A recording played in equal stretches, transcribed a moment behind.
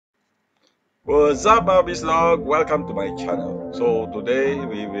What's up, my VisLog? Welcome to my channel. So today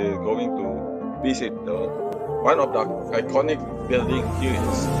we will going to visit one of the iconic building here in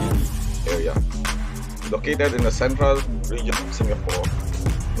the area, located in the central region of Singapore,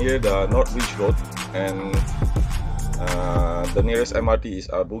 near the North Beach Road, and the nearest MRT is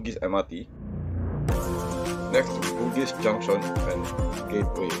Bugis MRT, next to Bugis Junction and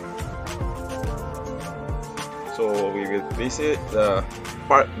Gateway. So we will visit the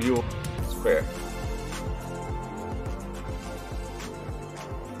Parkview Square.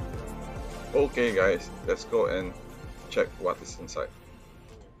 Okay guys, let's go and check what is inside.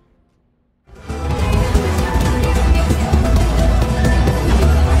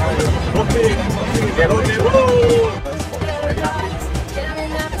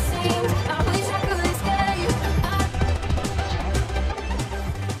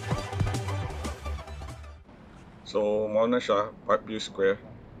 So, mao na siya, Parkview Square.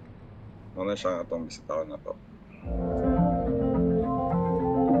 Mao na siya atong bisitahan na to.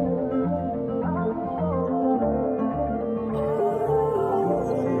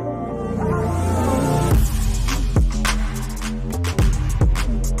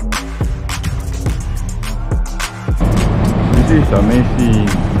 This is amazing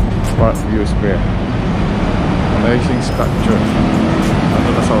Parkview Square. Amazing structure. Ano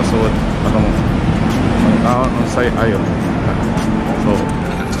na sa usod? Anong tao ng side ayon. So,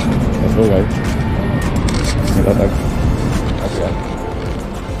 let's go guys.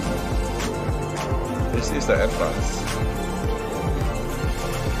 This is the entrance.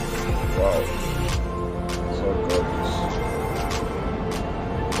 Wow, so gorgeous.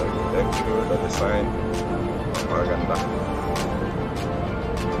 The architecture, the design, maganda.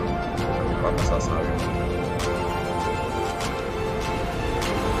 Ano pa masasabi?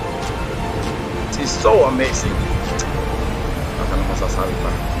 It is so amazing. Ano masasabi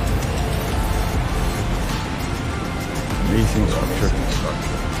pa? Amazing structure.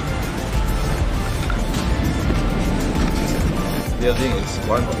 This building is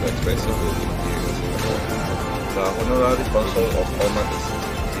one of the expensive buildings here in Singapore. The honorary consul of Oman is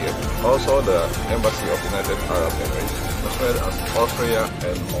here. Also the embassy of United Arab Emirates, as well as Austria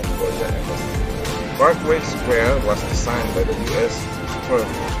and Mongolia embassy. Parkway Square was designed by the US firm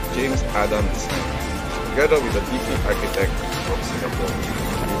James Adam Design, together with the DP architect from Singapore.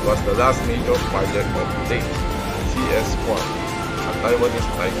 It was the last major project of late CS1, a Taiwanese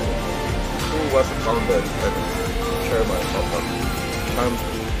tycoon, who was the founder and chairman of the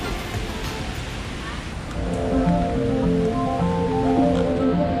company.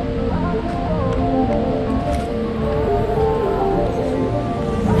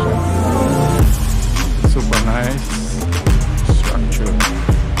 Super nice structure.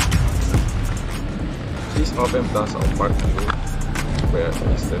 This open plaza of Parkview Square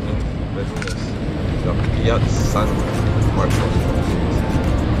is the newest the Fiat Sun Marcos.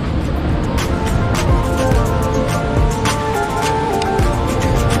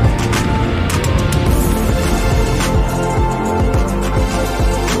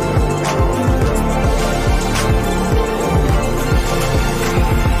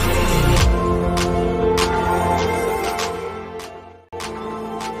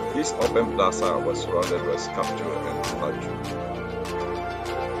 This open plaza was surrounded by sculpture and statue.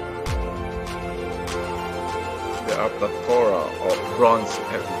 There are plethora of bronze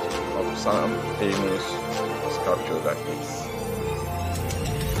effigy of some famous sculpture like this.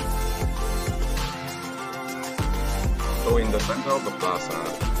 So in the center of the plaza,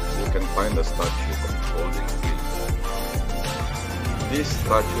 you can find the statue of Golden King. This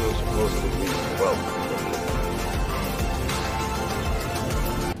statue is supposed to be wealth.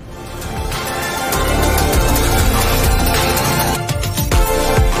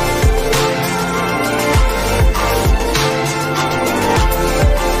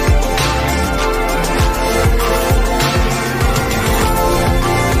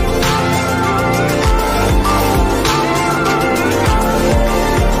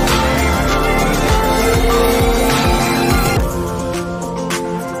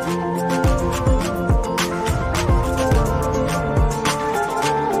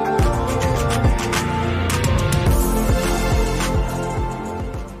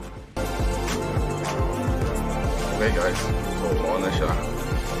 Okay guys, so mao na siya.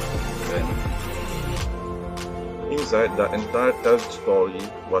 Then inside, the entire third story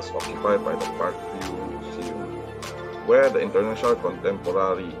was occupied by the Parkview Museum, where the International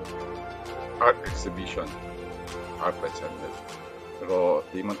Contemporary Art Exhibition are presented. Pero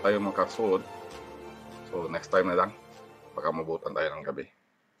di man tayo makasuod, so next time na lang, baka mabutan tayo ng gabi.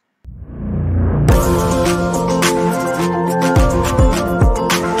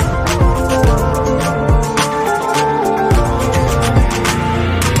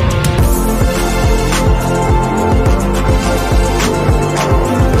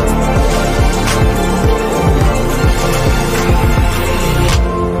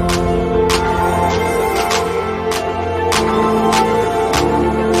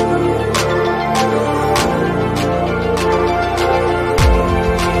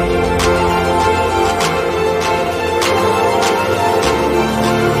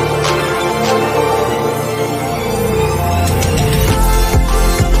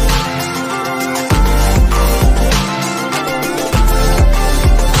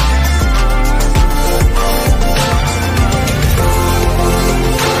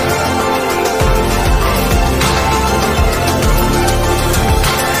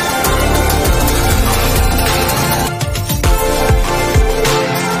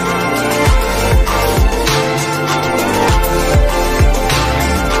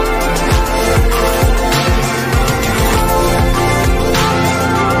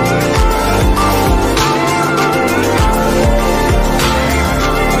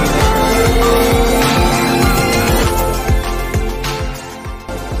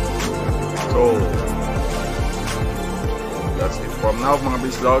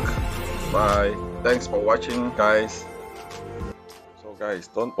 VisLog. Bye. Thanks for watching, guys. So guys,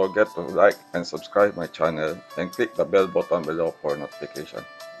 don't forget to like and subscribe my channel and click the bell button below for notification.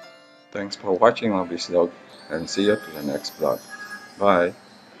 Thanks for watching my VisLog and see you to the next vlog. Bye.